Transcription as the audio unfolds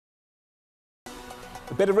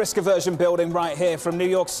A bit of risk aversion building right here from New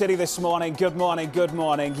York City this morning. Good morning, good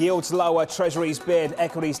morning. Yields lower, treasuries bid,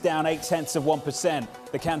 equities down 0.8%.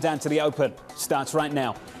 The countdown to the open starts right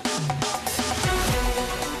now.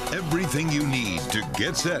 Everything you need to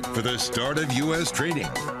get set for the start of U.S. trading.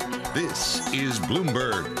 This is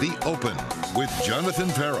Bloomberg, The Open with Jonathan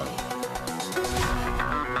Ferro.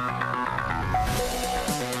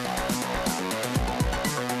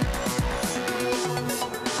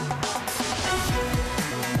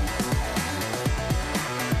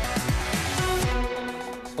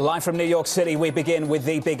 Live from New York City, we begin with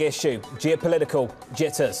the big issue, geopolitical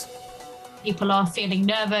jitters. People are feeling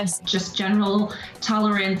nervous. Just general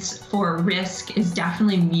tolerance for risk is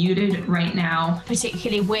definitely muted right now.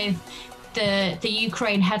 Particularly with the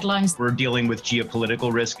Ukraine headlines. We're dealing with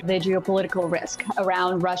geopolitical risk. The geopolitical risk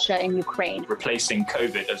around Russia and Ukraine. Replacing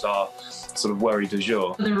COVID as our sort of worry du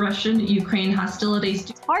jour. The Russian-Ukraine hostilities.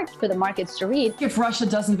 It's hard for the markets to read. If Russia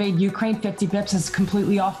does invade Ukraine, 50 bips is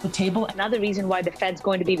completely off the table. Another reason why the Fed's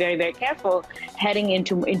going to be very, very careful heading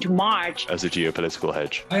into March. As a geopolitical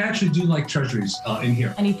hedge. I actually do like treasuries in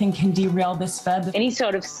here. Anything can derail this Fed. Any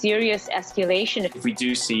sort of serious escalation. If we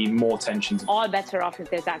do see more tensions, all bets are off if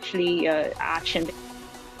there's actually action.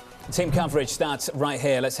 Team coverage starts right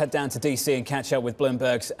here. Let's head down to DC and catch up with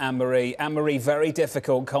Bloomberg's Anne-Marie. Anne-Marie, very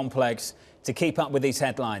difficult, complex to keep up with these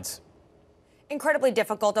headlines. Incredibly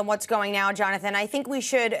difficult on what's going now, Jonathan. I think we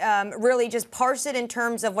should really just parse it in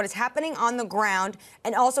terms of what is happening on the ground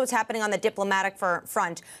and also what's happening on the diplomatic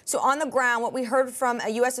front. So on the ground, what we heard from a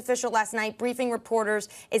U.S. official last night briefing reporters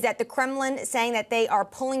is that the Kremlin saying that they are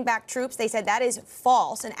pulling back troops. They said that is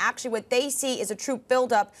false. And actually what they see is a troop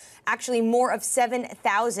buildup, actually more of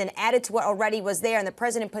 7,000 added to what already was there. And the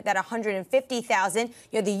president put that 150,000.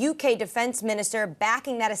 You know, the UK defense minister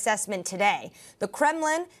backing that assessment today. The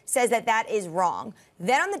Kremlin says that that is wrong.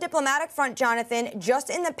 Then on the diplomatic front, Jonathan, just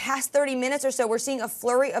in the past 30 minutes or so, we're seeing a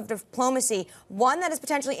flurry of diplomacy. One that is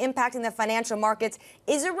potentially impacting the financial markets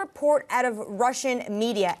is a report out of Russian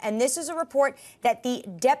media. And this is a report that the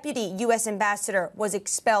deputy U.S. ambassador was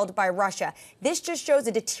expelled by Russia. This just shows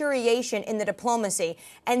a deterioration in the diplomacy.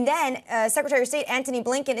 And then Secretary of State Antony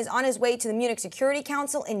Blinken is on his way to the Munich Security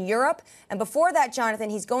Council in Europe. And before that, Jonathan,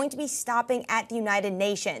 he's going to be stopping at the United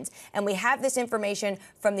Nations. And we have this information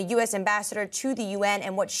from the U.S. ambassador to the UN.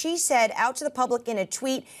 And what she said out to the public in a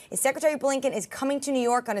tweet is Secretary Blinken is coming to New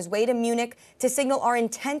York on his way to Munich to signal our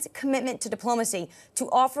intense commitment to diplomacy, to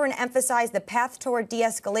offer and emphasize the path toward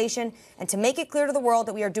de-escalation, and to make it clear to the world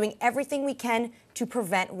that we are doing everything we can to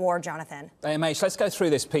prevent war, Jonathan. AMH, let's go through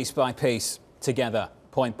this piece by piece together,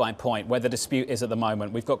 point by point, where the dispute is at the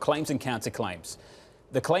moment. We've got claims and counterclaims.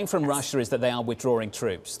 The claim from Russia is that they are withdrawing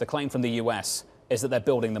troops. The claim from the US is that they're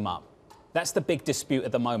building them up. That's the big dispute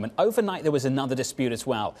at the moment. Overnight, there was another dispute as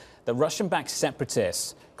well. The Russian-backed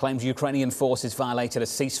separatists claimed Ukrainian forces violated a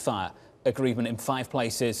ceasefire agreement in 5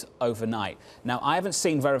 places overnight. Now, I haven't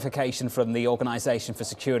seen verification from the Organization for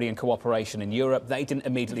Security and Cooperation in Europe. They didn't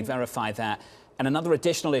immediately verify that. And another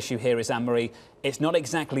additional issue here is, Anne-Marie, it's not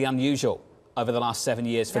exactly unusual over the last 7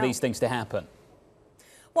 years for these things to happen.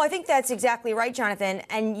 Well, I think that's exactly right, Jonathan.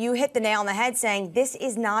 And you hit the nail on the head saying this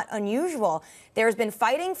is not unusual. There has been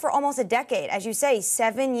fighting for almost a decade, as you say,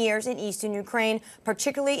 7 years in eastern Ukraine,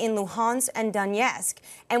 particularly in Luhansk and Donetsk.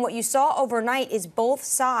 And what you saw overnight is both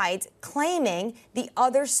sides claiming the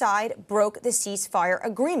other side broke the ceasefire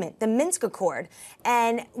agreement, the Minsk Accord.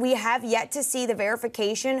 And we have yet to see the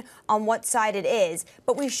verification on what side it is.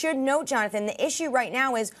 But we should note, Jonathan, the issue right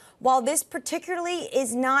now is while this particularly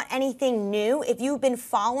is not anything new, if you've been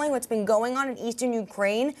following what's been going on in eastern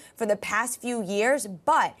Ukraine for the past few years,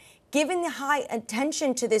 but given the high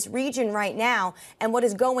attention to this region right now and what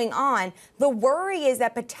is going on, the worry is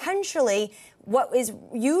that potentially what is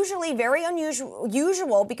usually very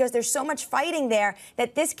unusual because there's so much fighting there,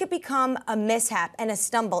 that this could become a mishap and a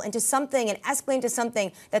stumble into something and escalate into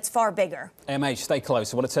something that's far bigger. MH, stay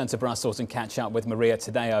close. I want to turn to Brussels and catch up with Maria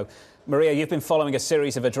Tadeo. Maria, you've been following a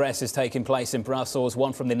series of addresses taking place in Brussels,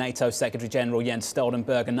 one from the NATO Secretary General Jens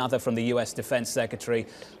Stoltenberg, another from the US Defense Secretary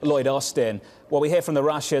Lloyd Austin. What we hear from the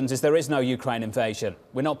Russians is there is no Ukraine invasion.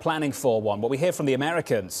 We're not planning for one. What we hear from the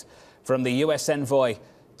Americans, from the US envoy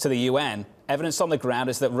to the UN, evidence on the ground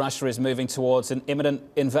is that Russia is moving towards an imminent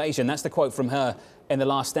invasion. That's the quote from her in the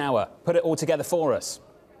last hour. Put it all together for us.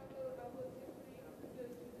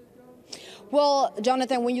 Well,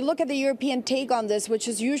 Jonathan, when you look at the European take on this, which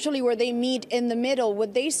is usually where they meet in the middle,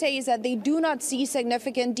 what they say is that they do not see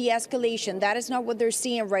significant de-escalation. That is not what they're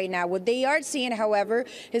seeing right now. What they are seeing, however,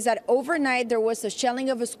 is that overnight there was a shelling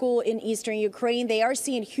of a school in eastern Ukraine. They are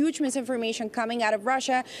seeing huge misinformation coming out of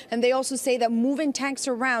Russia. And they also say that moving tanks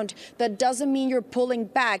around, that doesn't mean you're pulling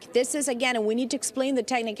back. This is, again, and we need to explain the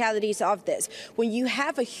technicalities of this. When you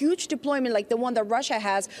have a huge deployment like the one that Russia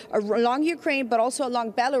has along Ukraine, but also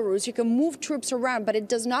along Belarus, you can move troops around, but it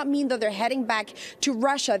does not mean that they're heading back to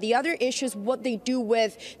Russia. The other issue is what they do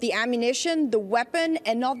with the ammunition, the weapon,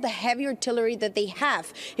 and not the heavy artillery that they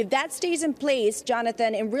have. If that stays in place,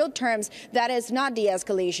 Jonathan, in real terms, that is not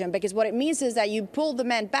de-escalation, because what it means is that you pull the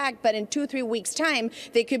men back, but in 2-3 weeks' time,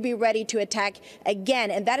 they could be ready to attack again.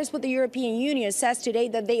 And that is what the European Union says today,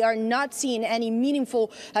 that they are not seeing any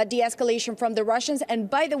meaningful de-escalation from the Russians. And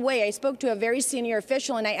by the way, I spoke to a very senior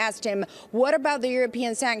official and I asked him, what about the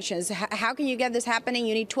European sanctions? How can you get this happening?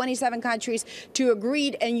 You need 27 countries to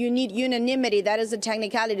agree, and you need unanimity. That is the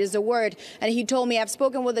technicality, is the word. And he told me, I've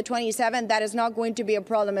spoken with the 27. That is not going to be a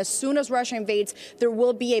problem. As soon as Russia invades, there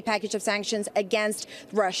will be a package of sanctions against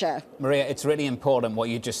Russia. Maria, it's really important what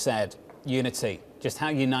you just said. Unity. Just how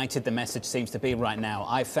united the message seems to be right now.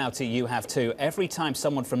 I've felt it, you have too. Every time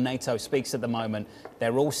someone from NATO speaks at the moment,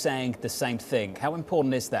 they're all saying the same thing. How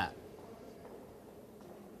important is that?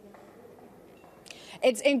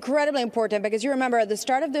 It's incredibly important because you remember at the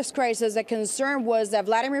start of this crisis, the concern was that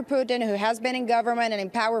Vladimir Putin, who has been in government and in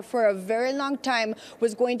power for a very long time,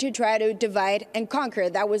 was going to try to divide and conquer.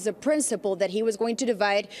 That was the principle, that he was going to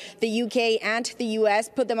divide the UK and the US,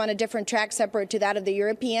 put them on a different track separate to that of the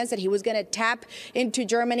Europeans, that he was going to tap into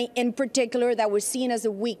Germany in particular. That was seen as a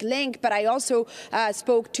weak link. But I also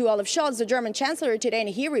spoke to Olaf Scholz, the German chancellor, today, and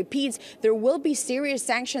he repeats there will be serious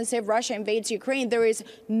sanctions if Russia invades Ukraine. There is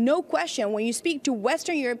no question. When you speak to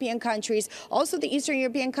Western European countries, also the Eastern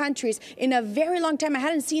European countries, in a very long time, I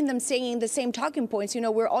hadn't seen them saying the same talking points. You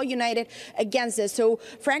know, we're all united against this. So,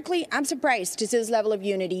 frankly, I'm surprised to see this level of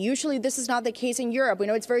unity. Usually, this is not the case in Europe. We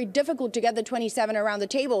know it's very difficult to get the 27 around the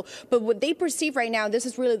table. But what they perceive right now, this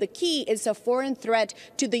is really the key, is a foreign threat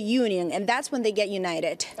to the Union. And that's when they get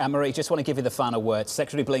united. Anne-Marie, just want to give you the final word.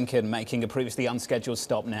 Secretary Blinken making a previously unscheduled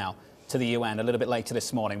stop now to the UN a little bit later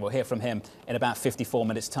this morning. We'll hear from him in about 54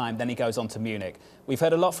 minutes' time. Then he goes on to Munich. We've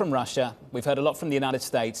heard a lot from Russia. We've heard a lot from the United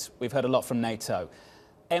States. We've heard a lot from NATO.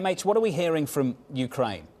 MH, what are we hearing from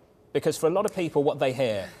Ukraine? Because for a lot of people, what they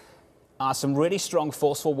hear are some really strong,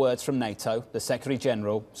 forceful words from NATO, the Secretary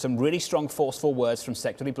General, some really strong, forceful words from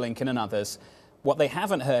Secretary Blinken and others. What they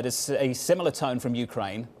haven't heard is a similar tone from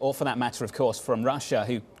Ukraine, or for that matter, of course, from Russia,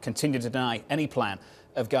 who continue to deny any plan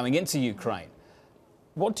of going into Ukraine.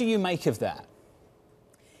 What do you make of that?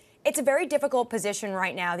 It's a very difficult position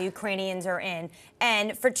right now the Ukrainians are in,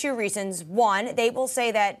 and for two reasons. One, they will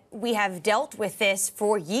say that we have dealt with this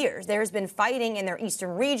for years. There has been fighting in their eastern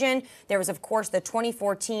region. There was, of course, the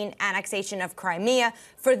 2014 annexation of Crimea.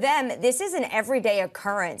 For them, this is an everyday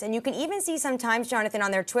occurrence, and you can even see sometimes, Jonathan,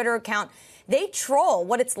 on their Twitter account, they troll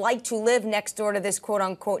what it's like to live next door to this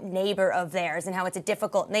quote-unquote neighbor of theirs and how it's a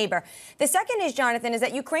difficult neighbor. The second is, Jonathan, is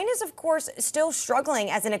that Ukraine is, of course, still struggling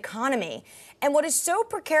as an economy. And what is so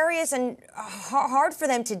precarious and hard for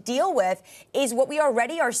them to deal with is what we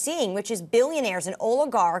already are seeing, which is billionaires and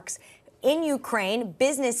oligarchs in Ukraine,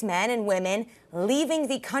 businessmen and women leaving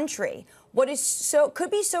the country. What is could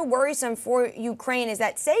be so worrisome for Ukraine is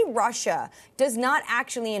that, say, Russia does not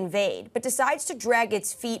actually invade, but decides to drag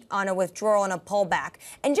its feet on a withdrawal and a pullback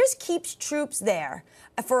and just keeps troops there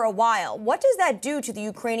for a while. What does that do to the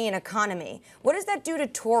Ukrainian economy? What does that do to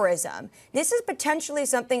tourism? This is potentially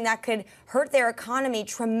something that could hurt their economy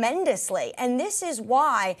tremendously. And this is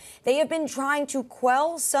why they have been trying to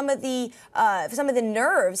quell some of the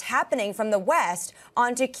nerves happening from the West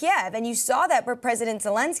onto Kiev. And you saw that for President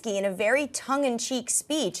Zelensky in a very tongue-in-cheek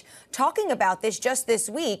speech talking about this just this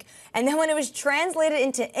week. And then when it was translated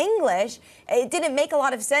into English, it didn't make a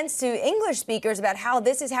lot of sense to English speakers about how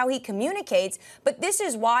this is how he communicates. But this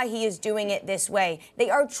is why he is doing it this way.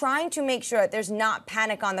 They are trying to make sure that there's not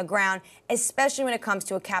panic on the ground, especially when it comes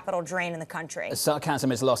to a capital drain in the country.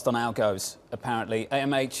 Sarcasm is lost on algos, apparently.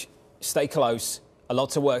 AMH, stay close. A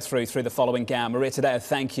lot to work through the following gown. Maria Tadeo,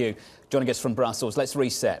 thank you. Joining us from Brussels. Let's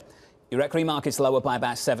reset. Your equity market's lower by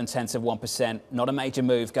about 0.7%. Not a major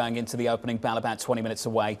move going into the opening bell, about 20 minutes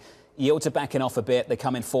away. Yields are backing off a bit. They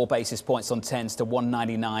come in 4 basis points on 10s to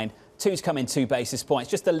 199. Twos come in 2 basis points.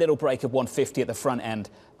 Just a little break of 150 at the front end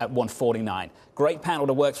at 149. Great panel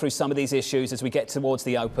to work through some of these issues as we get towards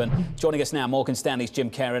the open. Joining us now, Morgan Stanley's Jim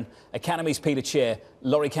Caron, Academy's Peter Tchir,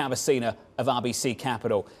 Laurie Calvasina of RBC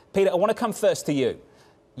Capital. Peter, I want to come first to you.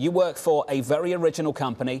 You work for a very original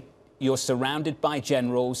company. You're surrounded by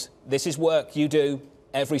generals. This is work you do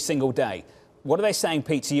every single day. What are they saying,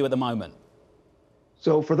 Pete, to you at the moment?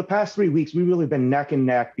 So for the past 3 weeks, we've really been neck and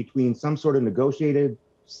neck between some sort of negotiated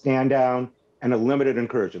stand down and a limited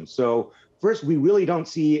incursion. So first, we really don't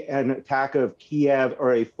see an attack of Kiev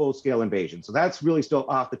or a full-scale invasion. So that's really still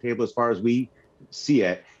off the table as far as we see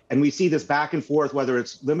it. And we see this back and forth, whether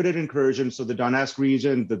it's limited incursion, so the Donetsk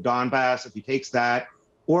region, the Donbass, if he takes that,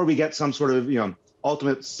 or we get some sort of,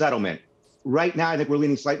 ultimate settlement. Right now, I think we're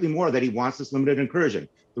leaning slightly more that he wants this limited incursion.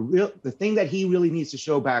 The thing that he really needs to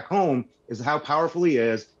show back home is how powerful he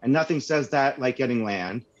is, and nothing says that like getting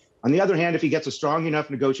land. On the other hand, if he gets a strong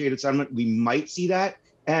enough negotiated settlement, we might see that.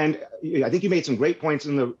 And I think you made some great points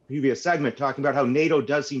in the previous segment talking about how NATO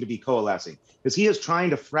does seem to be coalescing, because he is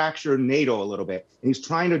trying to fracture NATO a little bit, and he's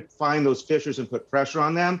trying to find those fissures and put pressure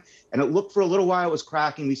on them. And it looked for a little while it was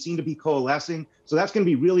cracking. We seem to be coalescing. So that's going to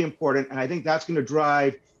be really important. And I think that's going to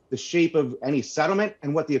drive the shape of any settlement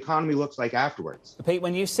and what the economy looks like afterwards. Pete,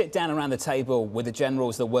 when you sit down around the table with the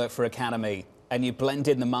generals that work for Academy and you blend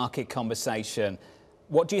in the market conversation,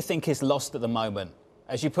 what do you think is lost at the moment?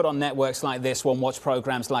 As you put on networks like this one, watch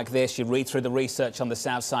programs like this, you read through the research on the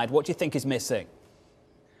South side, what do you think is missing?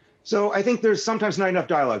 So I think there's sometimes not enough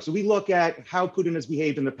dialogue. So we look at how Putin has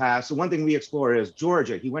behaved in the past. So one thing we explore is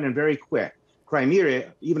Georgia. He went in very quick.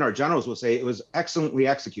 Crimea, even our generals will say it was excellently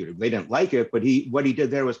executed. They didn't like it, but what he did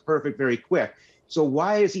there was perfect, very quick. So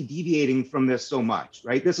why is he deviating from this so much,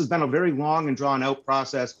 right? This has been a very long and drawn out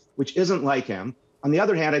process, which isn't like him. On the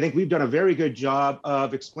other hand, I think we've done a very good job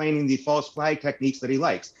of explaining the false flag techniques that he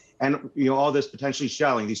likes. And all this potentially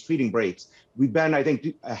shelling, these treating breaks. We've been, I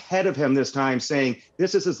think, ahead of him this time, saying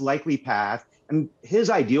this is his likely path. And his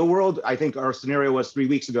ideal world, I think our scenario was 3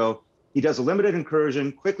 weeks ago, he does a limited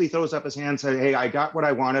incursion, quickly throws up his hand, said, hey, I got what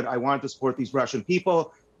I wanted. I wanted to support these Russian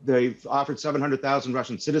people. They've offered 700,000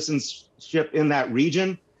 Russian citizenship in that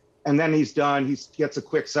region. And then he's done. He gets a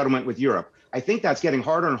quick settlement with Europe. I think that's getting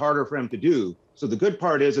harder and harder for him to do. So the good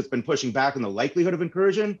part is it's been pushing back on the likelihood of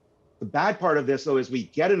incursion. The bad part of this, though, is we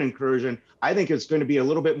get an incursion. I think it's going to be a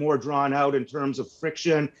little bit more drawn out in terms of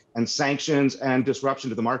friction and sanctions and disruption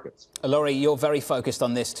to the markets. Laurie, you're very focused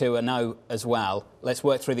on this too, I know as well. Let's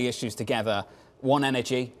work through the issues together. 1,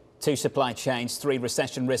 energy. 2, supply chains. 3,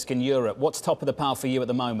 recession risk in Europe. What's top of the pile for you at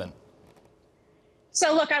the moment?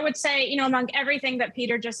 So, look, I would say, among everything that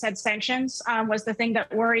Peter just said, sanctions was the thing that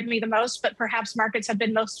worried me the most, but perhaps markets have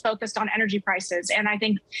been most focused on energy prices. And I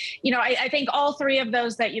think, I think all 3 of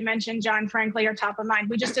those that you mentioned, John, frankly, are top of mind.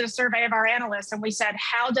 We just did a survey of our analysts and we said,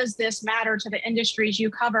 how does this matter to the industries you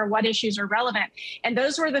cover? What issues are relevant? And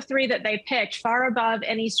those were the 3 that they picked, far above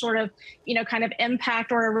any sort of, kind of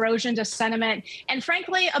impact or erosion to sentiment. And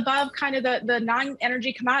frankly, above kind of the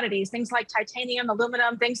non-energy commodities, things like titanium,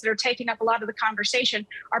 aluminum, things that are taking up a lot of the conversation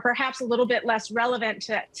are perhaps a little bit less relevant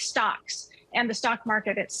to stocks and the stock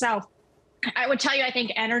market itself. I would tell you, I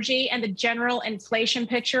think energy and the general inflation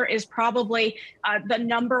picture is probably the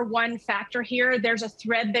 #1 factor here. There's a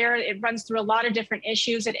thread there. It runs through a lot of different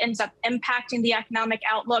issues. It ends up impacting the economic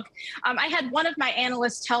outlook. I had one of my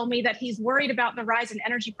analysts tell me that he's worried about the rise in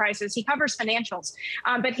energy prices. He covers financials,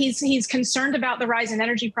 but he's concerned about the rise in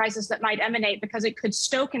energy prices that might emanate because it could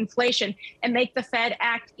stoke inflation and make the Fed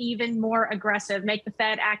act even more aggressive, make the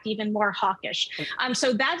Fed act even more hawkish.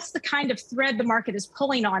 So that's the kind of thread the market is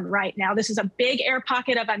pulling on right now. This is a big air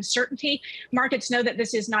pocket of uncertainty. Markets know that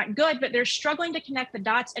this is not good, but they're struggling to connect the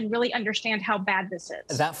dots and really understand how bad this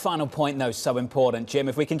is. That final point, though, is so important. Jim,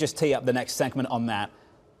 if we can just tee up the next segment on that,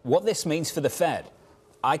 what this means for the Fed.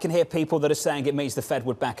 I can hear people that are saying it means the Fed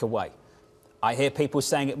would back away. I hear people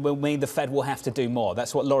saying it will mean the Fed will have to do more.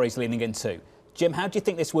 That's what Laurie's leaning into. Jim, how do you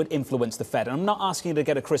think this would influence the Fed? And I'm not asking you to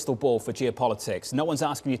get a crystal ball for geopolitics. No one's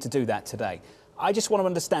asking you to do that today. I just want to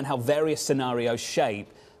understand how various scenarios shape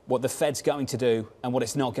what the Fed's going to do and what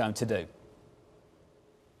it's not going to do.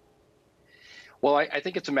 Well, I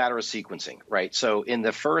think it's a matter of sequencing, right? So in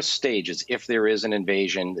the first stages, if there is an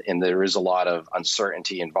invasion and there is a lot of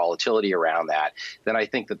uncertainty and volatility around that, then I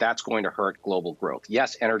think that that's going to hurt global growth.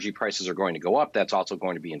 Yes, energy prices are going to go up. That's also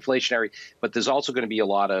going to be inflationary, but there's also going to be a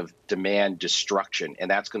lot of demand destruction, and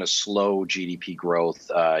that's going to slow GDP growth,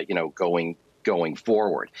 going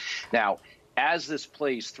forward. Now, as this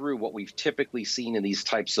plays through, what we've typically seen in these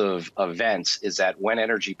types of events is that when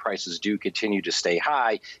energy prices do continue to stay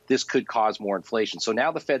high, this could cause more inflation. So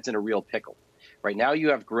now the Fed's in a real pickle. Right now you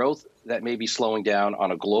have growth that may be slowing down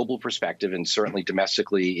on a global perspective, and certainly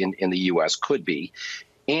domestically in the U.S. could be.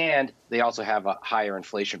 And they also have a higher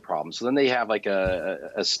inflation problem. So then they have like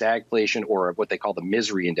a stagflation, or what they call the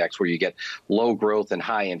misery index, where you get low growth and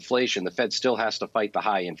high inflation. The Fed still has to fight the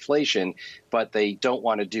high inflation, but they don't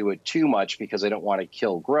want to do it too much because they don't want to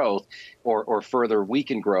kill growth or further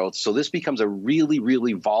weaken growth. So this becomes a really,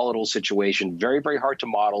 really volatile situation, very, very hard to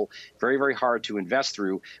model, very, very hard to invest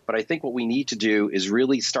through. But I think what we need to do is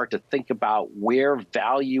really start to think about where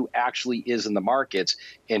value actually is in the markets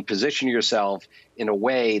and position yourself in a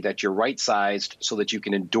way that you're right-sized so that you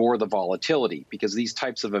can endure the volatility, because these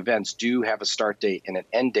types of events do have a start date and an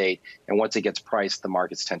end date. And once it gets priced, the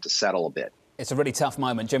markets tend to settle a bit. It's a really tough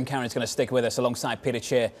moment. Jim Caron's going to stick with us alongside Peter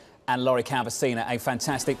Tchir and Laurie Calvasina. A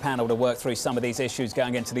fantastic panel to work through some of these issues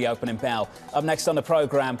going into the opening bell. Up next on the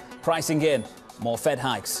programme, pricing in more Fed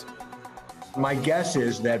hikes. My guess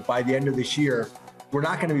is that by the end of this year, we're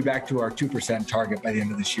not going to be back to our 2% target by the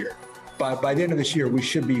end of this year. But by the end of this year, we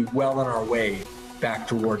should be well on our way back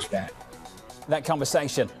towards that. That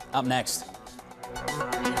conversation up next.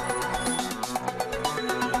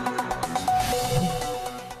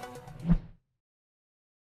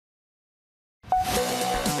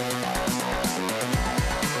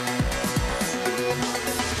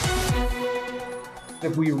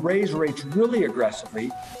 If we raise rates really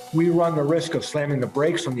aggressively, we run the risk of slamming the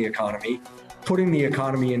brakes on the economy, putting the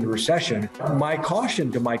economy into recession. My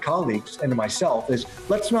caution to my colleagues and to myself is,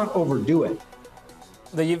 let's not overdo it.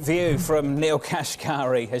 The view from Neil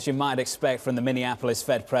Kashkari, as you might expect from the Minneapolis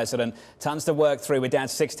Fed president. Tons to work through. We're down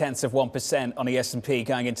 0.6% on the S&P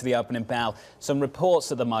going into the opening bell. Some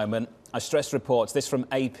reports at the moment, I stress reports, this from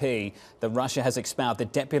AP, that Russia has expelled the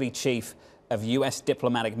deputy chief of U.S.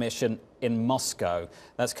 diplomatic mission in Moscow.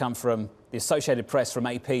 That's come from the Associated Press from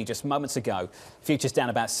AP just moments ago. Futures down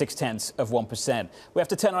about 0.6%. We have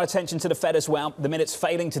to turn our attention to the Fed as well. The minute's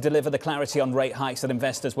failing to deliver the clarity on rate hikes that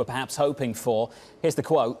investors were perhaps hoping for. Here's the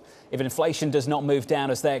quote. If inflation does not move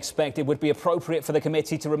down as they expect, it would be appropriate for the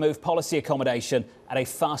committee to remove policy accommodation at a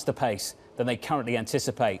faster pace than they currently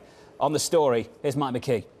anticipate. On the story, here's Mike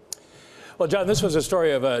McKee. Well, John, this was a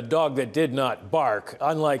story of a dog that did not bark.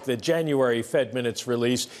 Unlike the January Fed minutes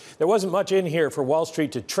release, there wasn't much in here for Wall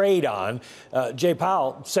Street to trade on. Jay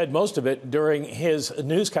Powell said most of it during his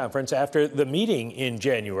news conference after the meeting in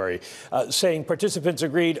January, saying participants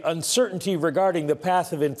agreed uncertainty regarding the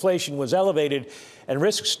path of inflation was elevated and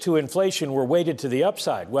risks to inflation were weighted to the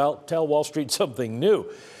upside. Well, tell Wall Street something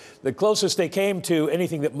new. The closest they came to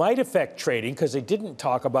anything that might affect trading, because they didn't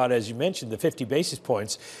talk about, as you mentioned, the 50 basis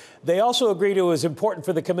points. They also agreed it was important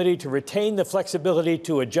for the committee to retain the flexibility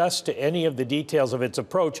to adjust to any of the details of its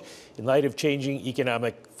approach in light of changing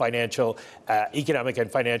economic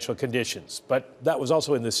and financial conditions. But that was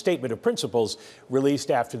also in the statement of principles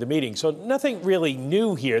released after the meeting. So nothing really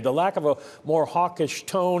new here. The lack of a more hawkish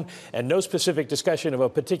tone and no specific discussion of a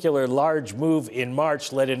particular large move in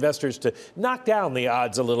March led investors to knock down the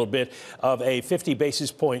odds a little bit of a 50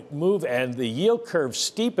 basis point move, and the yield curve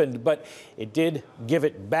steepened, but it did give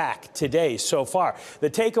it back today so far. The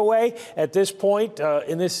takeaway at this point,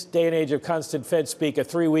 in this day and age of constant Fed speak, a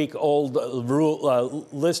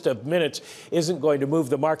 3-week-old list of minutes isn't going to move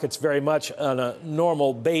the markets very much on a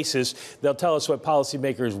normal basis. They'll tell us what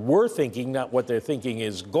policymakers were thinking, not what they're thinking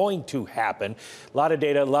is going to happen. A lot of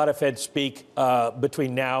data, a lot of Fed speak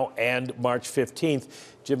between now and March 15th.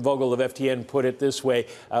 Jim Vogel of FTN put it this way.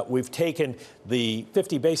 We've taken the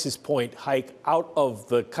 50 basis point hike out of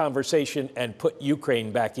the conversation and put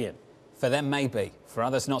Ukraine back in. For them, maybe. For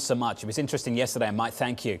others, not so much. It was interesting yesterday, and Mike,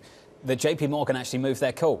 thank you, that JP Morgan actually moved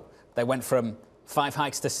their call. They went from 5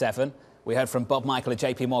 hikes to 7. We heard from Bob Michael of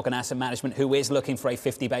JP Morgan Asset Management, who is looking for a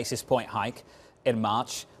 50 basis point hike in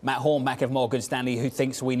March. Matt Hornback of Morgan Stanley, who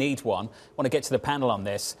thinks we need one. I want to get to the panel on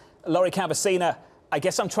this. Laurie Calvasina, I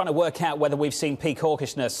guess I'm trying to work out whether we've seen peak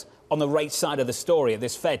hawkishness on the rate side of the story of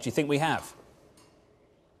this Fed. Do you think we have?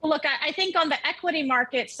 Look, I think on the equity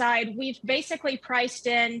market side, we've basically priced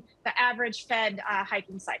in the average Fed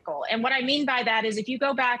hiking cycle. And what I mean by that is if you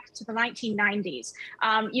go back to the 1990s,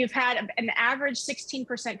 you've had an average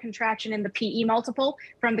 16% contraction in the PE multiple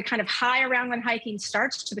from the kind of high around when hiking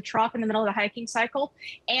starts to the trough in the middle of the hiking cycle.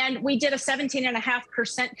 And we did a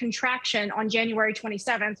 17.5% contraction on January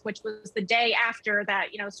 27th, which was the day after that,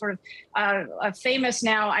 sort of a famous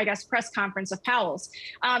now, I guess, press conference of Powell's.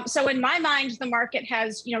 So in my mind, the market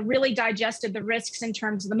has, really digested the risks in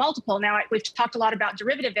terms of the multiple. Now, we've talked a lot about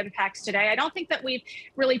derivative impact impacts today. I don't think that we've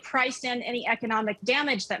really priced in any economic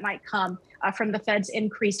damage that might come from the Fed's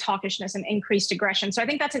increased hawkishness and increased aggression. So I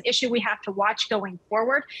think that's an issue we have to watch going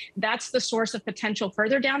forward. That's the source of potential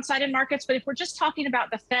further downside in markets. But if we're just talking about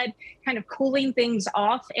the Fed kind of cooling things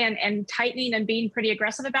off and tightening and being pretty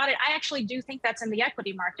aggressive about it, I actually do think that's in the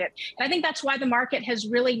equity market. And I think that's why the market has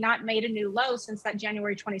really not made a new low since that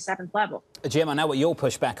January 27th level. Jim, I know what you'll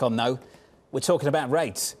push back on, though. We're talking about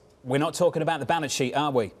rates. We're not talking about the balance sheet,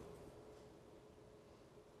 are we?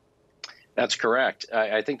 That's correct.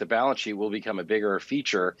 I think the balance sheet will become a bigger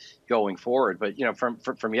feature going forward. But, you know,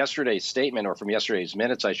 from yesterday's statement, or from yesterday's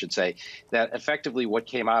minutes, I should say, that effectively what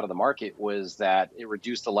came out of the market was that it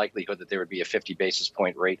reduced the likelihood that there would be a 50 basis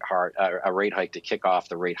point rate hike to kick off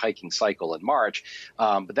the rate hiking cycle in March.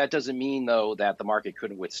 But that doesn't mean, though, that the market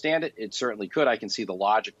couldn't withstand it. It certainly could. I can see the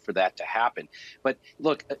logic for that to happen. But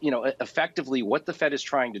look, you know, effectively what the Fed is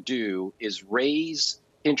trying to do is raise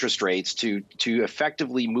interest rates to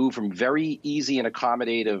effectively move from very easy and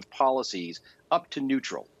accommodative policies up to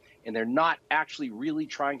neutral. And they're not actually really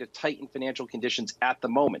trying to tighten financial conditions at the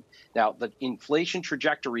moment. Now, the inflation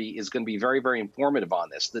trajectory is going to be very, very informative on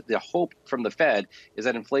this. The hope from the Fed is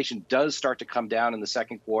that inflation does start to come down in the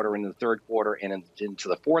second quarter, in the third quarter, and into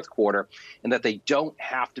the fourth quarter, and that they don't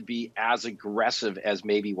have to be as aggressive as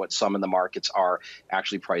maybe what some in the markets are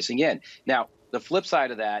actually pricing in. Now, the flip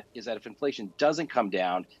side of that is that if inflation doesn't come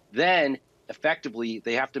down, then effectively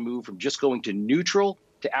they have to move from just going to neutral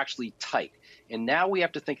to actually tight. And now we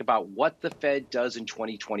have to think about what the Fed does in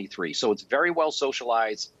 2023. So it's very well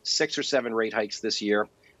socialized, 6 or 7 rate hikes this year.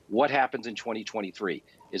 What happens in 2023?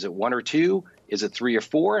 Is it 1 or 2? Is it 3 or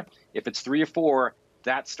 4? If it's 3 or 4,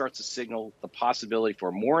 that starts to signal the possibility for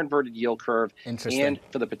a more inverted yield curve and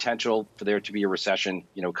for the potential for there to be a recession,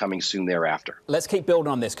 you know, coming soon thereafter. Let's keep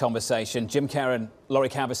building on this conversation. Jim Caron, Lori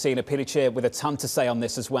Calvasina, Peter Tchir with a ton to say on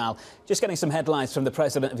this as well. Just getting some headlines from the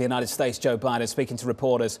President of the United States, Joe Biden, speaking to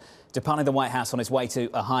reporters, departing the White House on his way to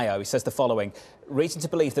Ohio. He says the following: reason to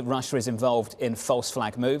believe that Russia is involved in false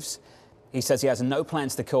flag moves. He says he has no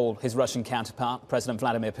plans to call his Russian counterpart, President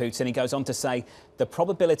Vladimir Putin. He goes on to say the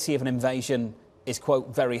probability of an invasion is,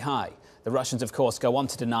 quote, very high. The Russians, of course, go on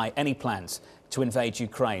to deny any plans to invade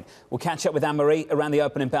Ukraine. We'll catch up with Anne-Marie around the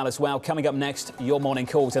opening bell as well. Coming up next, your morning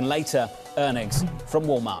calls, and later, earnings from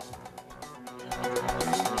Walmart.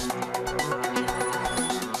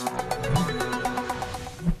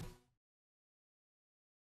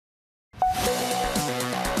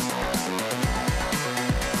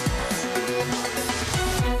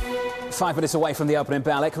 5 minutes away from the opening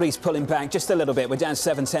bell. Equities pulling back just a little bit. We're down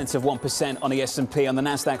 0.7% on the S&P. On the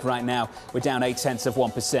Nasdaq right now, we're down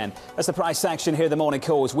 0.8%. That's the price action here at the morning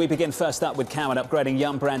calls. We begin first up with Caron upgrading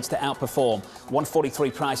Yum Brands to outperform.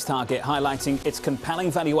 143 price target, highlighting its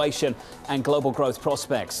compelling valuation and global growth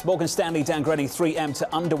prospects. Morgan Stanley downgrading 3M to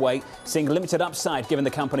underweight, seeing limited upside given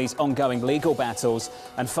the company's ongoing legal battles.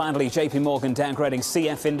 And finally, JP Morgan downgrading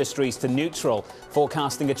CF Industries to neutral,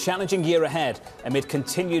 forecasting a challenging year ahead amid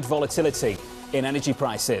continued volatility in energy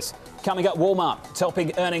prices. Coming up, Walmart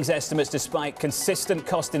topping earnings estimates despite consistent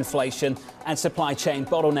cost inflation and supply chain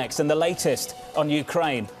bottlenecks. And the latest on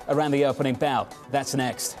Ukraine around the opening bell. That's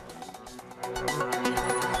next.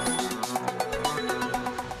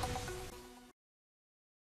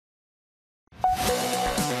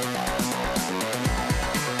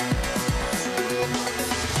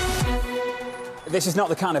 This is not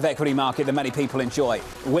the kind of equity market that many people enjoy.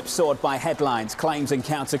 Whipsawed by headlines, claims and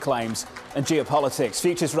counterclaims, and geopolitics.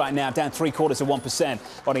 Futures right now down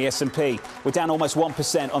 0.75% on the S&P. We're down almost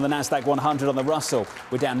 1% on the Nasdaq 100. On the Russell,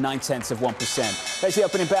 we're down 0.9%. There's the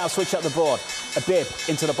opening bell. Switch up the board. A bid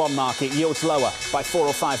into the bond market. Yields lower by 4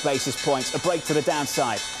 or 5 basis points. A break to the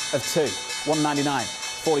downside of 2.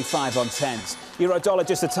 199.45 on 10s. Euro dollar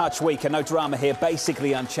just a touch weaker, no drama here,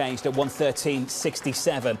 basically unchanged at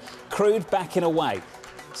 113.67. Crude backing away.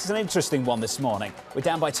 This is an interesting one this morning. We're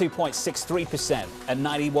down by 2.63% at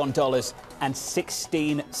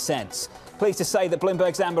 $91.16. Pleased to say that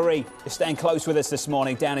Bloomberg's Anne-Marie is staying close with us this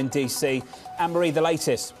morning down in D.C. Anne-Marie, the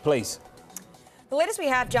latest, please. The latest we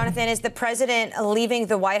have, Jonathan, is the president leaving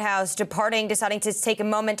the White House, departing, deciding to take a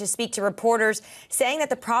moment to speak to reporters, saying that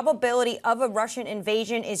the probability of a Russian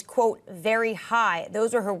invasion is, quote, very high.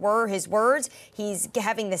 Those were his words. He's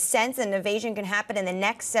having the sense an invasion can happen in the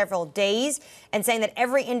next several days, and saying that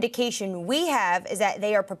every indication we have is that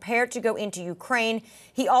they are prepared to go into Ukraine.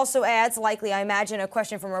 He also adds, likely, I imagine, a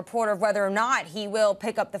question from a reporter of whether or not he will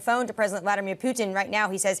pick up the phone to President Vladimir Putin. Right now,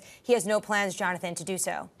 he says he has no plans, Jonathan, to do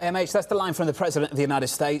so. MH, that's the line from the president of the United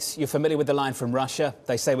States. You're familiar with the line from Russia.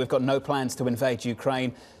 They say we've got no plans to invade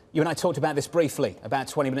Ukraine. You and I talked about this briefly about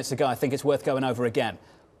 20 minutes ago. I think it's worth going over again.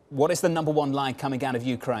 What is the number one line coming out of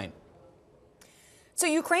Ukraine? So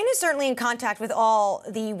Ukraine is certainly in contact with all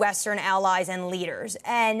the Western allies and leaders.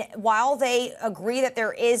 And while they agree that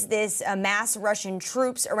there is this mass Russian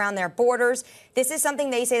troops around their borders, this is something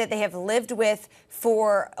they say that they have lived with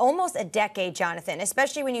for almost a decade, Jonathan,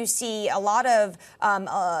 especially when you see a lot of,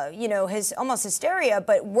 almost hysteria,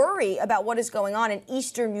 but worry about what is going on in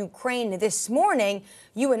eastern Ukraine this morning.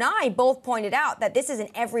 You and I both pointed out that this is an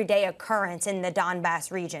everyday occurrence in the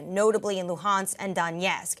Donbass region, notably in Luhansk and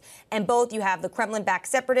Donetsk. And both you have the Kremlin-backed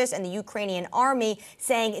separatists and the Ukrainian army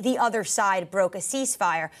saying the other side broke a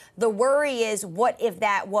ceasefire. The worry is, what if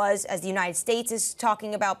that was, as the United States is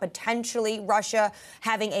talking about, potentially Russia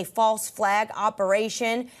having a false flag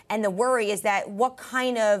operation? And the worry is that what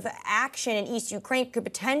kind of action in East Ukraine could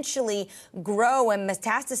potentially grow and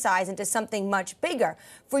metastasize into something much bigger.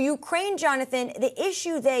 For Ukraine, Jonathan, the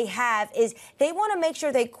issue they have is they want to make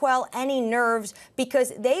sure they quell any nerves,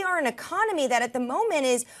 because they are an economy that at the moment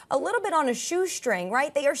is a little bit on a shoestring,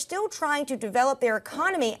 right? They are still trying to develop their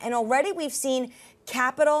economy. And already we've seen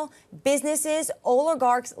capital, businesses,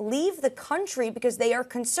 oligarchs leave the country because they are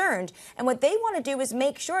concerned. And what they want to do is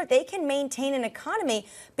make sure they can maintain an economy,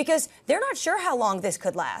 because they're not sure how long this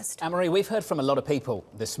could last. Anne-Marie, we've heard from a lot of people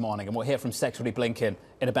this morning, and we'll hear from Secretary Blinken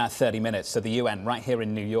in about 30 minutes at the UN right here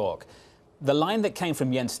in New York. The line that came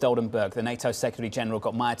from Jens Stoltenberg, the NATO Secretary General,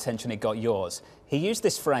 got my attention, it got yours. He used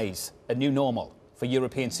this phrase, a new normal for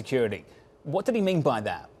European security. What did he mean by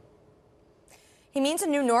that? He means a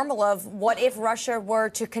new normal of what if Russia were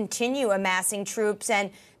to continue amassing troops and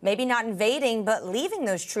maybe not invading, but leaving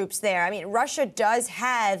those troops there. I mean, Russia does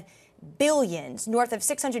have billions, north of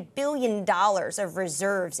 $600 billion of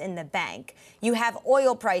reserves in the bank. You have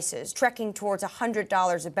oil prices trekking towards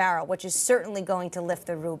 $100 a barrel, which is certainly going to lift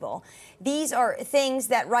the ruble. These are things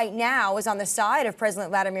that right now is on the side of President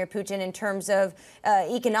Vladimir Putin in terms of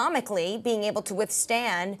economically being able to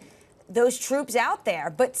withstand those troops out there,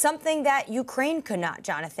 but something that Ukraine could not,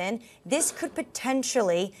 Jonathan. This could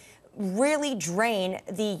potentially really drain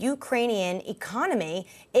the Ukrainian economy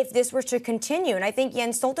if this were to continue. And I think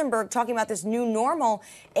Jens Stoltenberg talking about this new normal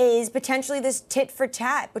is potentially this tit for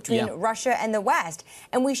tat between Russia and the West.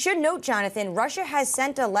 And we should note, Jonathan, Russia has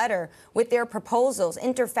sent a letter with their proposals,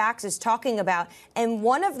 Interfax is talking about, and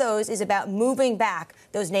one of those is about moving back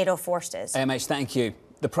those NATO forces. AMH, thank you.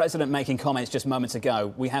 The president making comments just moments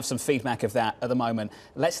ago. We have some feedback of that at the moment.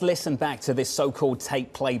 Let's listen back to this so-called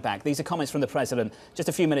tape playback. These are comments from the president just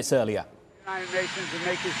a few minutes earlier. The United Nations and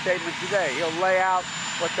make his statement today. He'll lay out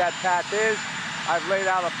what that path is. I've laid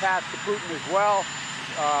out a path to Putin as well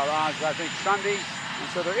on, I think, Sunday. And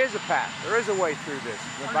so there is a path. There is a way through this.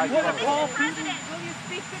 Are you going to call Putin?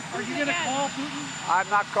 Are you going to call Putin? I'm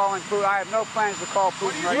not calling Putin. I have no plans to call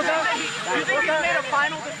Putin right now. Do you think you've made a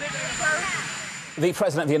final decision, sir? The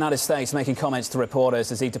President of the United States making comments to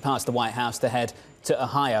reporters as he departs the White House to head to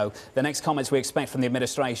Ohio. The next comments we expect from the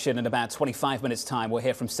administration in about 25 minutes' time. We'll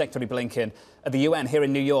hear from Secretary Blinken at the UN here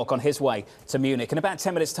in New York on his way to Munich. In about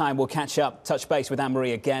 10 minutes' time, we'll catch up, touch base with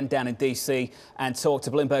Anne-Marie again down in D.C. and talk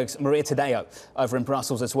to Bloomberg's Maria Tadeo over in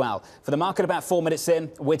Brussels as well. For the market, about 4 minutes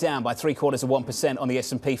in, we're down by 0.75% on the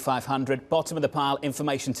S&P 500. Bottom of the pile,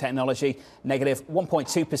 information technology, negative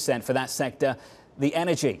 1.2% for that sector. The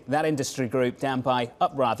energy, that industry group, down by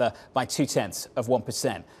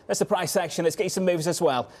 0.2%. That's the price action. Let's get you some moves as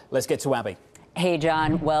well. Let's get to Abby. Hey,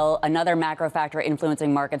 John. Well, another macro factor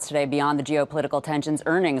influencing markets today beyond the geopolitical tensions,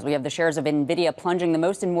 earnings. We have the shares of Nvidia plunging the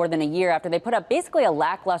most in more than a year after they put up basically a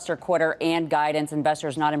lackluster quarter and guidance.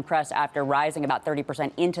 Investors not impressed after rising about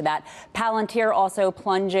 30% into that. Palantir also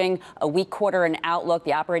plunging, a weak quarter in outlook.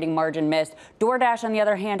 The operating margin missed. DoorDash, on the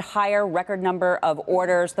other hand, higher, record number of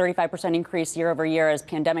orders, 35% increase year over year as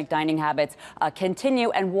pandemic dining habits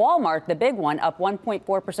continue. And Walmart, the big one, up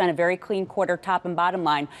 1.4%, a very clean quarter, top and bottom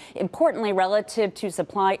line. Importantly, relative to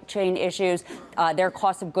supply chain issues, their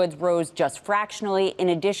cost of goods rose just fractionally. In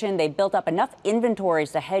addition, they built up enough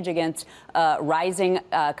inventories to hedge against rising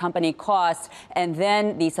company costs. And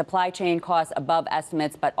then the supply chain costs above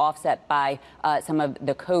estimates, but offset by some of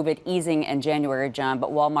the COVID easing in January, John.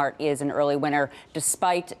 But Walmart is an early winner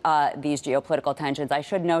despite these geopolitical tensions. I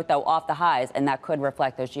should note, though, off the highs, and that could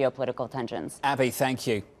reflect those geopolitical tensions. Abby, thank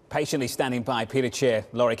you. Patiently standing by, Peter Tchir,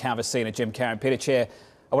 Laurie Calvasina, Jim Caron. Peter Tchir,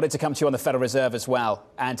 I wanted to come to you on the Federal Reserve as well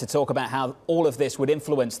and to talk about how all of this would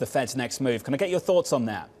influence the Fed's next move. Can I get your thoughts on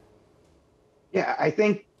that? Yeah, I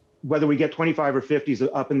think whether we get 25 or 50 is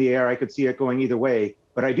up in the air. I could see it going either way.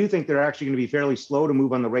 But I do think they're actually going to be fairly slow to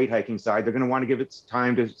move on the rate hiking side. They're going to want to give it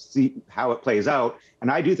time to see how it plays out. And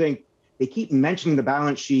I do think they keep mentioning the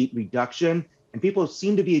balance sheet reduction. And people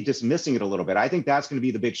seem to be dismissing it a little bit. I think that's going to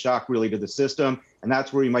be the big shock really to the system. And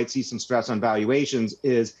that's where you might see some stress on valuations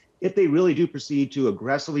is if they really do proceed to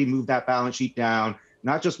aggressively move that balance sheet down,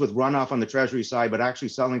 not just with runoff on the Treasury side, but actually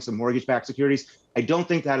selling some mortgage-backed securities. I don't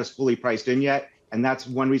think that is fully priced in yet. And that's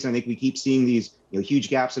one reason I think we keep seeing these huge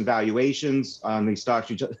gaps in valuations on these stocks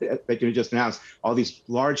that you just announced, all these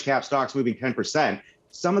large cap stocks moving 10%.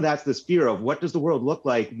 Some of that's this fear of what does the world look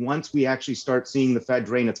like once we actually start seeing the Fed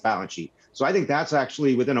drain its balance sheet. So I think that's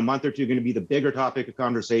actually within a month or two going to be the bigger topic of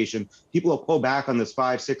conversation. People will pull back on this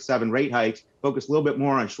 5, 6, 7 rate hikes, focus a little bit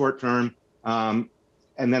more on short term,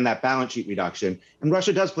 and then that balance sheet reduction. And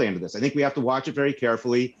Russia does play into this. I think we have to watch it very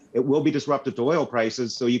carefully. It will be disruptive to oil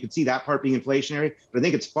prices, so you could see that part being inflationary. But I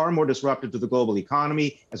think it's far more disruptive to the global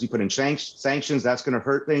economy. As we put in sanctions, that's going to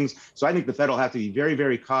hurt things. So I think the Fed will have to be very,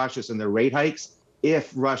 very cautious in their rate hikes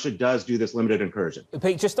if Russia does do this limited incursion.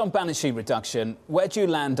 Pete, just on balance sheet reduction, where do you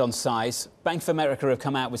land on size? Bank of America have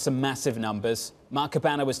come out with some massive numbers. Mark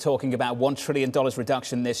Cabana was talking about $1 trillion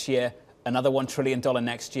reduction this year, another $1 trillion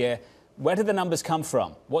next year. Where do the numbers come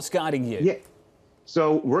from? What's guiding you? Yeah.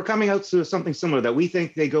 So we're coming out to something similar that we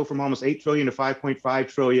think they go from almost 8 trillion to 5.5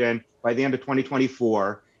 trillion by the end of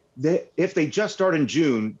 2024. If they just start in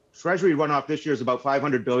June, Treasury runoff this year is about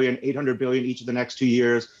 500 billion, 800 billion each of the next 2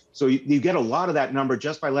 years. So you get a lot of that number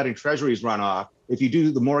just by letting Treasuries run off. If you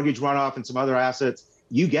do the mortgage runoff and some other assets,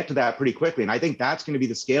 you get to that pretty quickly. And I think that's going to be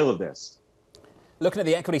the scale of this. Looking at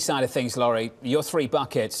the equity side of things, Laurie, your three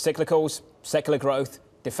buckets, cyclicals, secular growth,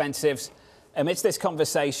 defensives. Amidst this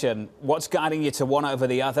conversation, what's guiding you to one over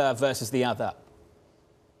the other versus the other?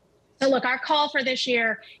 So look, our call for this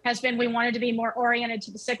year has been we wanted to be more oriented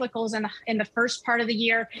to the cyclicals in the first part of the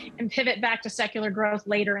year and pivot back to secular growth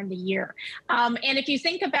later in the year. And if you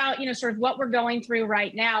think about, sort of what we're going through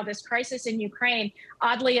right now, this crisis in Ukraine,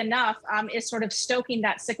 oddly enough, is sort of stoking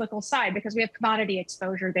that cyclical side because we have commodity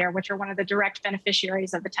exposure there, which are one of the direct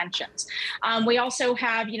beneficiaries of the tensions. We also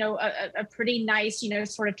have, a pretty nice,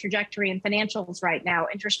 sort of trajectory in financials right now.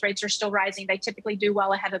 Interest rates are still rising. They typically do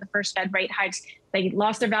well ahead of the first Fed rate hikes. They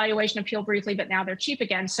lost their valuation appeal briefly, but now they're cheap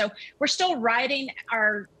again. So we're still riding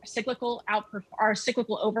our cyclical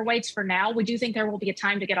overweights for now. We do think there will be a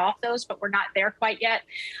time to get off those, but we're not there quite yet.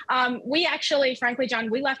 We actually, frankly, John,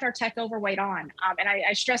 we left our tech overweight on. And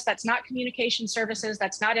I stress that's not communication services,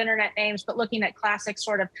 that's not internet names, but looking at classic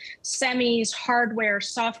sort of semis, hardware,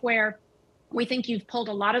 software. We think you've pulled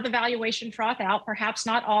a lot of the valuation froth out, perhaps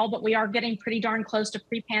not all, but we are getting pretty darn close to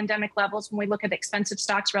pre-pandemic levels when we look at expensive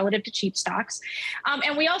stocks relative to cheap stocks.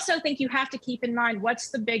 And we also think you have to keep in mind what's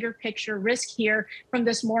the bigger picture risk here from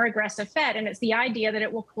this more aggressive Fed. And it's the idea that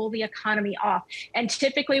it will cool the economy off. And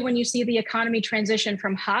typically when you see the economy transition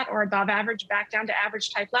from hot or above average back down to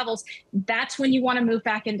average type levels, that's when you want to move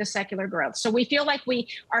back into secular growth. So we feel like we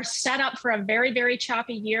are set up for a very, very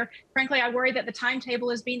choppy year. Frankly, I worry that the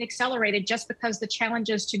timetable is being accelerated just because the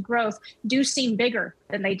challenges to growth do seem bigger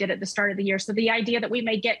than they did at the start of the year. So the idea that we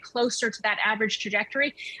may get closer to that average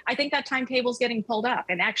trajectory, I think that timetable is getting pulled up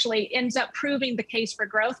and actually ends up proving the case for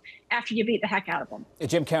growth after you beat the heck out of them.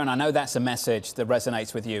 Jim Caron, I know that's a message that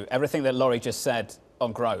resonates with you. Everything that Laurie just said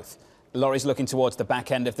on growth. Laurie's looking towards the back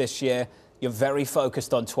end of this year. You're very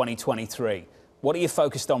focused on 2023. What are you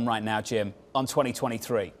focused on right now, Jim, on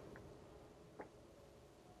 2023?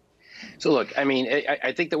 So look, I mean,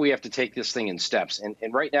 I think that we have to take this thing in steps.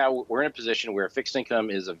 And right now we're in a position where fixed income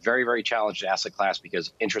is a very, very challenged asset class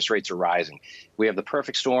because interest rates are rising. We have the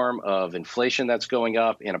perfect storm of inflation that's going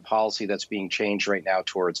up and a policy that's being changed right now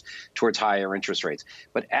towards higher interest rates.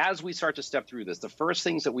 But as we start to step through this, the first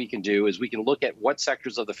things that we can do is we can look at what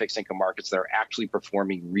sectors of the fixed income markets that are actually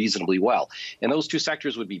performing reasonably well. And those two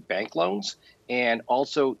sectors would be bank loans and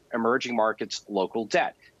also emerging markets local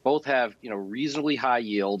debt. Both have, reasonably high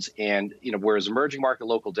yields, and, whereas emerging market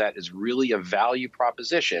local debt is really a value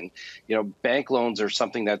proposition, bank loans are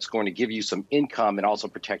something that's going to give you some income and also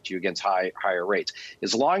protect you against higher rates.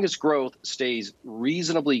 As long as growth stays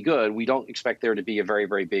reasonably good, we don't expect there to be a very,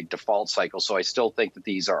 very big default cycle. So I still think that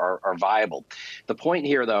these are viable. The point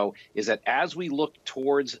here, though, is that as we look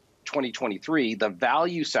towards 2023, the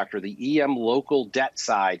value sector, the EM local debt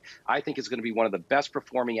side, I think is going to be one of the best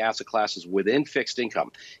performing asset classes within fixed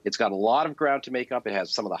income. It's got a lot of ground to make up. It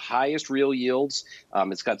has some of the highest real yields.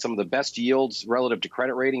 It's got some of the best yields relative to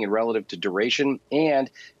credit rating and relative to duration. And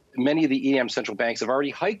many of the EM central banks have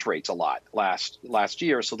already hiked rates a lot last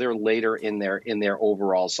year, so they're later in their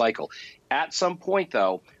overall cycle. At some point,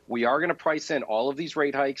 though, we are going to price in all of these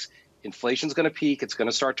rate hikes. Inflation's going to peak. It's going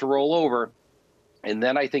to start to roll over. And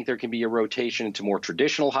then I think there can be a rotation into more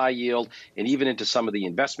traditional high yield and even into some of the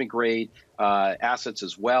investment grade assets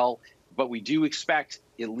as well. But we do expect,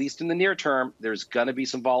 at least in the near term, there's going to be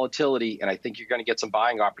some volatility, and I think you're going to get some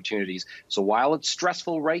buying opportunities. So while it's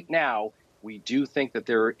stressful right now, we do think that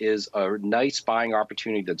there is a nice buying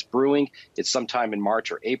opportunity that's brewing. It's sometime in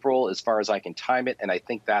March or April, as far as I can time it, and I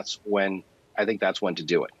think that's when to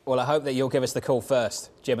do it. Well, I hope that you'll give us the call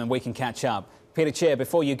first, Jim, and we can catch up. Peter Tchir,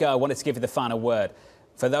 before you go, I wanted to give you the final word.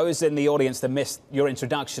 For those in the audience that missed your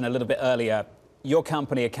introduction a little bit earlier, your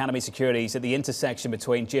company, Academy Securities, at the intersection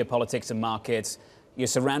between geopolitics and markets. You're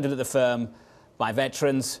surrounded at the firm by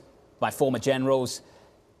veterans, by former generals.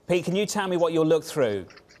 Pete, can you tell me what you'll look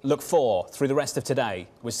for through the rest of today,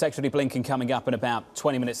 with Secretary Blinken coming up in about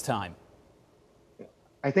 20 minutes' time?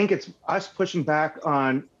 I think it's us pushing back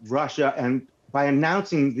on Russia, and by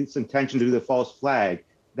announcing this intention to do the false flag,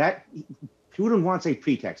 that Putin wants a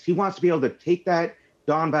pretext. He wants to be able to take that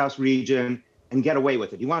Donbass region and get away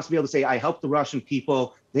with it. He wants to be able to say, I helped the Russian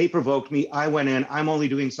people. They provoked me. I went in. I'm only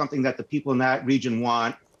doing something that the people in that region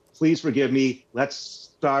want. Please forgive me. Let's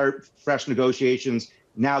start fresh negotiations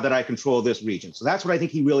now that I control this region. So that's what I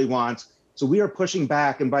think he really wants. So we are pushing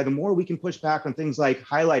back. And by the more we can push back on things like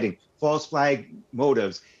highlighting false flag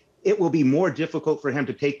motives, it will be more difficult for him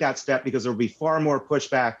to take that step, because there will be far more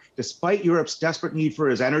pushback, despite Europe's desperate need for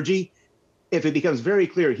his energy. If it becomes very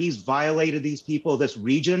clear he's violated these people, this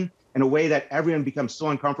region, in a way that everyone becomes so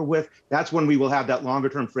uncomfortable with, that's when we will have that longer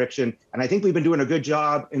term friction. And I think we've been doing a good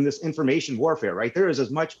job in this information warfare, right? There is as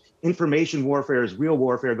much information warfare as real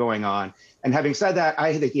warfare going on. And having said that,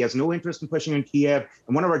 I think he has no interest in pushing in Kiev.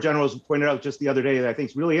 And one of our generals pointed out just the other day that I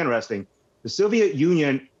think is really interesting. The Soviet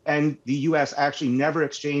Union and the US actually never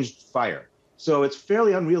exchanged fire. So it's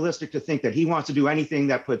fairly unrealistic to think that he wants to do anything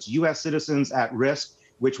that puts US citizens at risk,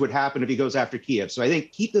 which would happen if he goes after Kiev. So I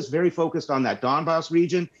think keep this very focused on that Donbass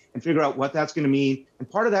region and figure out what that's going to mean. And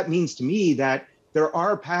part of that means to me that there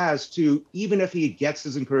are paths to, even if he gets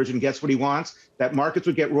his incursion, gets what he wants, that markets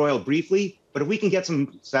would get roiled briefly. But if we can get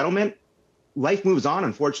some settlement, life moves on,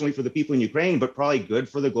 unfortunately, for the people in Ukraine, but probably good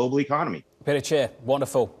for the global economy. Peter Tchir,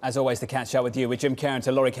 wonderful, as always, to catch up with you. With Jim Caron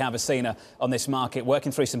to Laurie Calvasina on this market,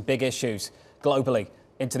 working through some big issues globally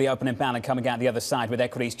into the opening band and coming out the other side with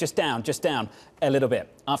equities just down a little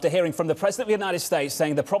bit. After hearing from the President of the United States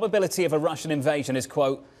saying the probability of a Russian invasion is,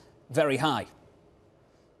 quote, very high.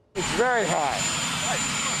 It's very high.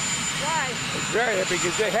 Why? It's very high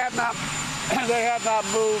because they have not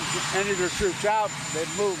moved any of their troops out.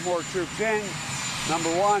 They've moved more troops in, number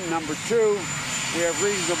one. Number two, we have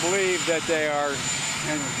reason to believe that they are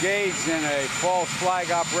engaged in a false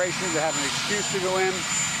flag operation to have an excuse to go in.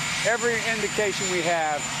 Every indication we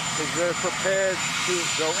have is they're prepared to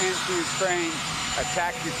go into Ukraine,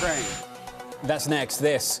 attack Ukraine. That's next.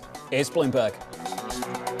 This is Bloomberg.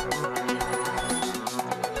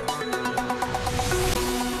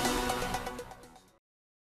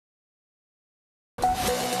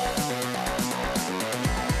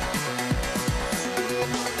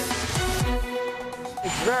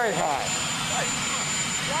 It's very high.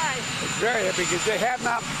 Why? It's very high because they have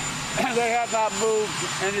not moved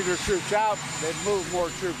any of their troops out. They've moved more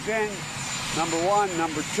troops in, number one.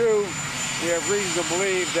 Number two, we have reason to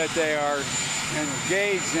believe that they are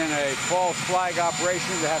engaged in a false flag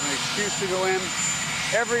operation to have an excuse to go in.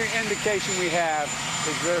 Every indication we have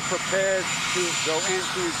is they're prepared to go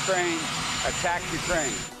into Ukraine, attack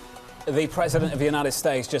Ukraine. The President of the United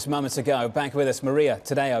States just moments ago. Back with us, Maria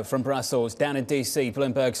Tadeo from Brussels, down in D.C.,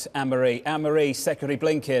 Bloomberg's Anne-Marie. Anne-Marie, Secretary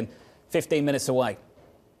Blinken, 15 minutes away.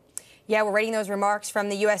 Yeah, we're reading those remarks from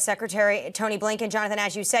the U.S. Secretary Tony Blinken. Jonathan,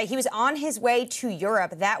 as you say, he was on his way to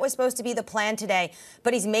Europe. That was supposed to be the plan today.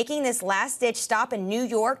 But he's making this last-ditch stop in New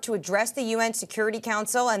York to address the UN Security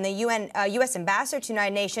Council and the U.S. Ambassador to the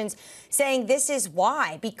United Nations, saying this is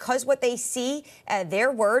why. Because what they see,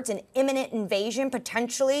 their words, an imminent invasion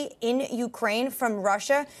potentially in Ukraine from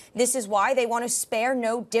Russia. This is why they want to spare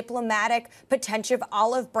no diplomatic potential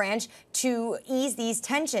olive branch to ease these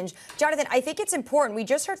tensions. Jonathan, I think it's important. We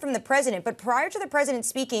just heard from the president, but prior to the president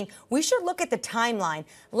speaking, we should look at the timeline.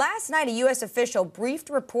 Last night, a U.S. official briefed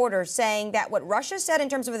reporters saying that what Russia said in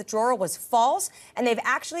terms of withdrawal was false, and they've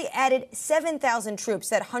actually added 7,000 troops,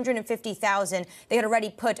 that 150,000 they had already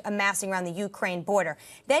put amassing around the Ukraine border.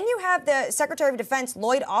 Then you have the Secretary of Defense,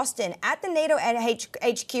 Lloyd Austin, at the NATO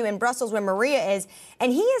HQ in Brussels, where Maria is,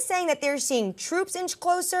 and he is saying that they're seeing troops inch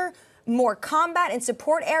closer, more combat and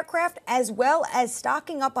support aircraft, as well as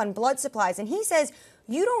stocking up on blood supplies. And he says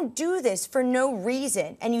you don't do this for no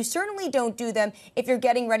reason, and you certainly don't do them if you're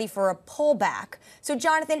getting ready for a pullback. So,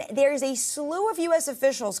 Jonathan, there's a slew of U.S.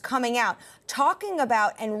 officials coming out talking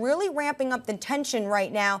about and really ramping up the tension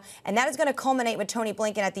right now, and that is going to culminate with Tony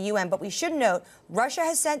Blinken at the UN. But we should note, Russia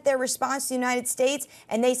has sent their response to the United States,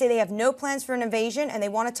 and they say they have no plans for an invasion, and they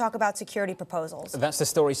want to talk about security proposals. That's the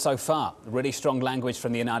story so far. Really strong language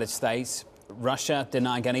from the United States. Russia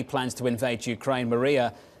denying any plans to invade Ukraine.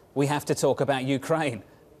 Maria, we have to talk about Ukraine.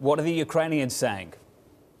 What are the Ukrainians saying?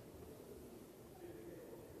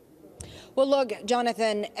 Well, look,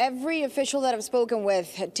 Jonathan, every official that I've spoken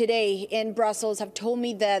with today in Brussels have told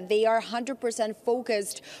me that they are 100%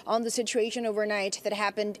 focused on the situation overnight that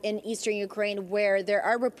happened in eastern Ukraine, where there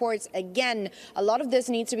are reports, again, a lot of this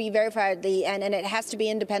needs to be verified and it has to be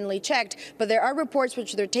independently checked, but there are reports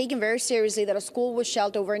which they're taking very seriously that a school was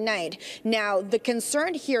shelled overnight. Now, the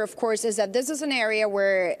concern here, of course, is that this is an area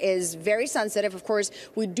where it is very sensitive. Of course,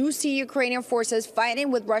 we do see Ukrainian forces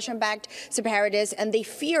fighting with Russian-backed separatists, and they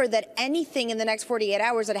fear that anything in the next 48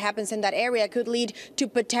 hours that happens in that area could lead to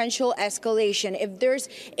potential escalation. If there's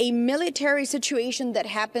a military situation that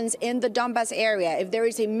happens in the Donbas area, if there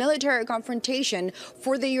is a military confrontation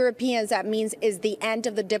for the Europeans, that means is the end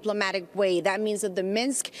of the diplomatic way. That means that the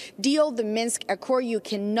Minsk deal, the Minsk Accord, you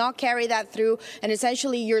cannot carry that through. And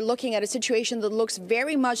essentially, you're looking at a situation that looks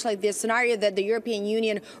very much like the scenario that the European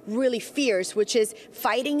Union really fears, which is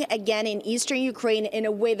fighting again in eastern Ukraine in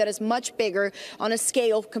a way that is much bigger on a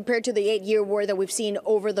scale compared to the 8-year war that we've seen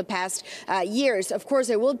over the past years. Of course,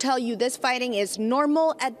 I will tell you this fighting is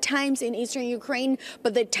normal at times in eastern Ukraine,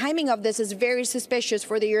 but the timing of this is very suspicious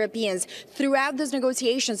for the Europeans. Throughout these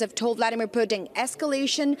negotiations, I've told Vladimir Putin,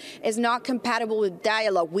 escalation is not compatible with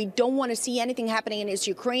dialogue. We don't want to see anything happening in East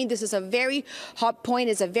Ukraine. This is a very hot point.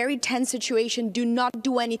 It's a very tense situation. Do not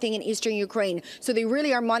do anything in eastern Ukraine. So they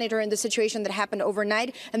really are monitoring the situation that happened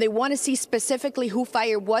overnight, and they want to see specifically who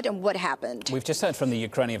fired what and what happened. We've just heard from the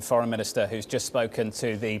Ukrainian foreign minister, who's just spoken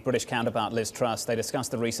to the British counterpart Liz Truss. They discussed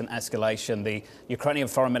the recent escalation. The Ukrainian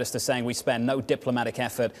foreign minister saying we spare no diplomatic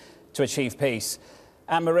effort to achieve peace.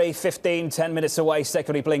 Anne-Marie, 10 minutes away.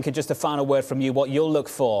 Secretary Blinken, just a final word from you, what you'll look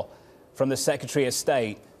for from the Secretary of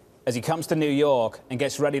State as he comes to New York and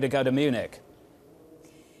gets ready to go to Munich.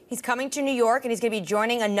 He's coming to New York, and he's going to be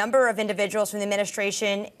joining a number of individuals from the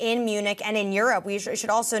administration in Munich and in Europe. We should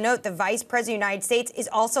also note the Vice President of the United States is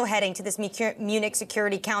also heading to this Munich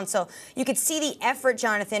Security Council. You could see the effort,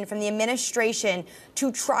 Jonathan, from the administration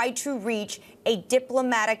to try to reach a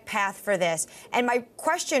diplomatic path for this. And my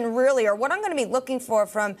question really, or what I'm going to be looking for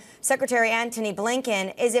from Secretary Antony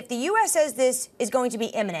Blinken, is if the U.S. says this is going to be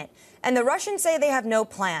imminent and the Russians say they have no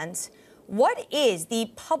plans, what is the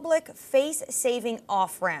public face-saving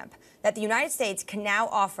off-ramp that the United States can now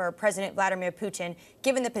offer President Vladimir Putin,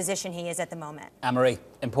 given the position he is at the moment? Anne-Marie,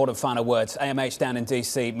 important final words. AMH down in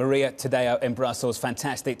D.C., Maria Tadeo in Brussels.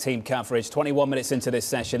 Fantastic team coverage. 21 minutes into this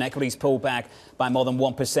session, equities pulled back by more than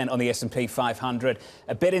 1% on the S&P 500.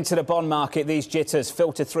 A bit into the bond market, these jitters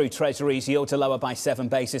filter through treasuries. Yields are lower by 7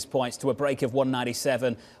 basis points to a break of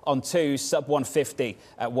 197 on 2, sub 150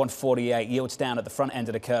 at 148. Yields down at the front end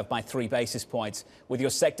of the curve by 3 basis points. With your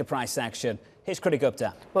sector price action, here's Kriti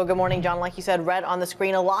Gupta. Well, good morning, John. Like you said, red on the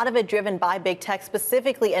screen, a lot of it driven by big tech.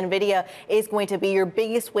 Specifically, NVIDIA is going to be your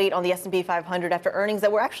biggest weight on the S&P 500 after earnings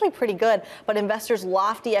that were actually pretty good, but investors'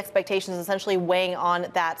 lofty expectations essentially weighing on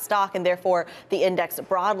that stock and therefore the index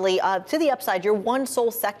broadly. To the upside, your one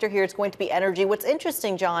sole sector here is going to be energy. What's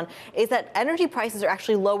interesting, John, is that energy prices are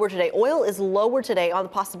actually lower today. Oil is lower today on the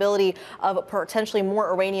possibility of potentially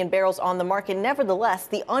more Iranian barrels on the market. Nevertheless,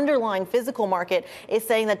 the underlying physical market is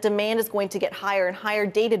saying that demand is going to get higher and higher.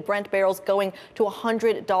 Dated Brent barrels going to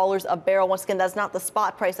 $100 a barrel. Once again, that's not the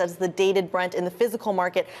spot price. That is the dated Brent in the physical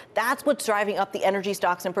market. That's what's driving up the energy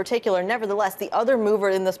stocks in particular. Nevertheless, the other mover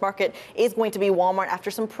in this market is going to be Walmart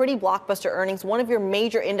after some pretty blockbuster earnings. One of your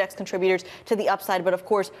major index contributors to the upside, but of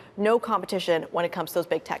course, no competition when it comes to those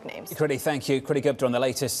big tech names. Kriti, thank you. Kriti Gupta on the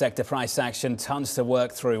latest sector price action. Tons to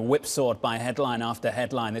work through. Whipsawed by headline after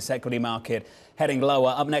headline. This equity market heading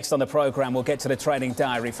lower. Up next on the program, we'll get to the trading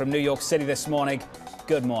diary from New York City this morning.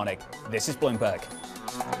 Good morning. This is Bloomberg.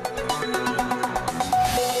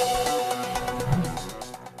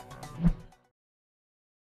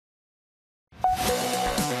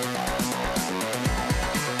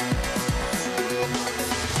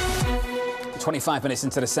 25 minutes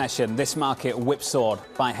into the session, this market whipsawed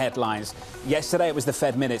by headlines. Yesterday it was the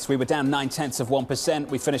Fed minutes. We were down 0.9%.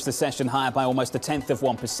 We finished the session higher by almost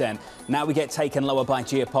 0.1%. Now we get taken lower by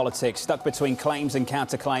geopolitics, stuck between claims and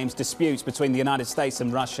counterclaims, disputes between the United States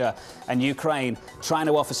and Russia and Ukraine, trying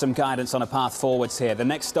to offer some guidance on a path forwards here. The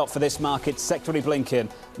next stop for this market, Secretary Blinken,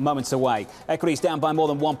 moments away. Equities down by more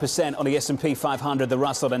than 1% on the S&P 500, the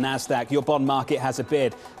Russell and Nasdaq. Your bond market has a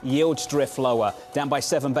bid. Yields drift lower, down by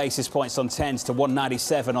 7 basis points on 10s to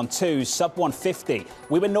 197 on 2s, sub 150.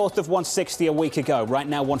 We were north of 160 a week ago. Right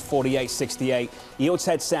now 148.68. Yields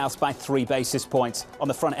head south by 3 basis points on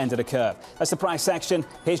the front end of the curve. That's the price action.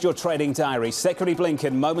 Here's your trading diary. Secretary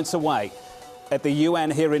Blinken moments away at the UN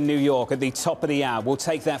here in New York at the top of the hour. We'll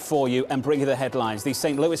take that for you and bring you the headlines. The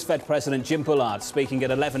St. Louis Fed President Jim Bullard speaking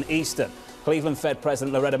at 11 Eastern. Cleveland Fed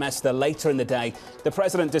President Loretta Mester later in the day. The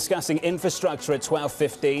president discussing infrastructure at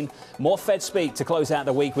 12:15. More Fed speak to close out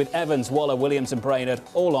the week with Evans, Waller, Williams and Brainerd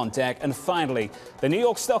all on deck. And finally, the New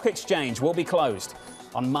York Stock Exchange will be closed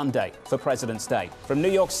on Monday for President's Day. From New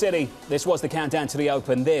York City, this was the countdown to the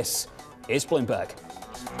open. This is Bloomberg.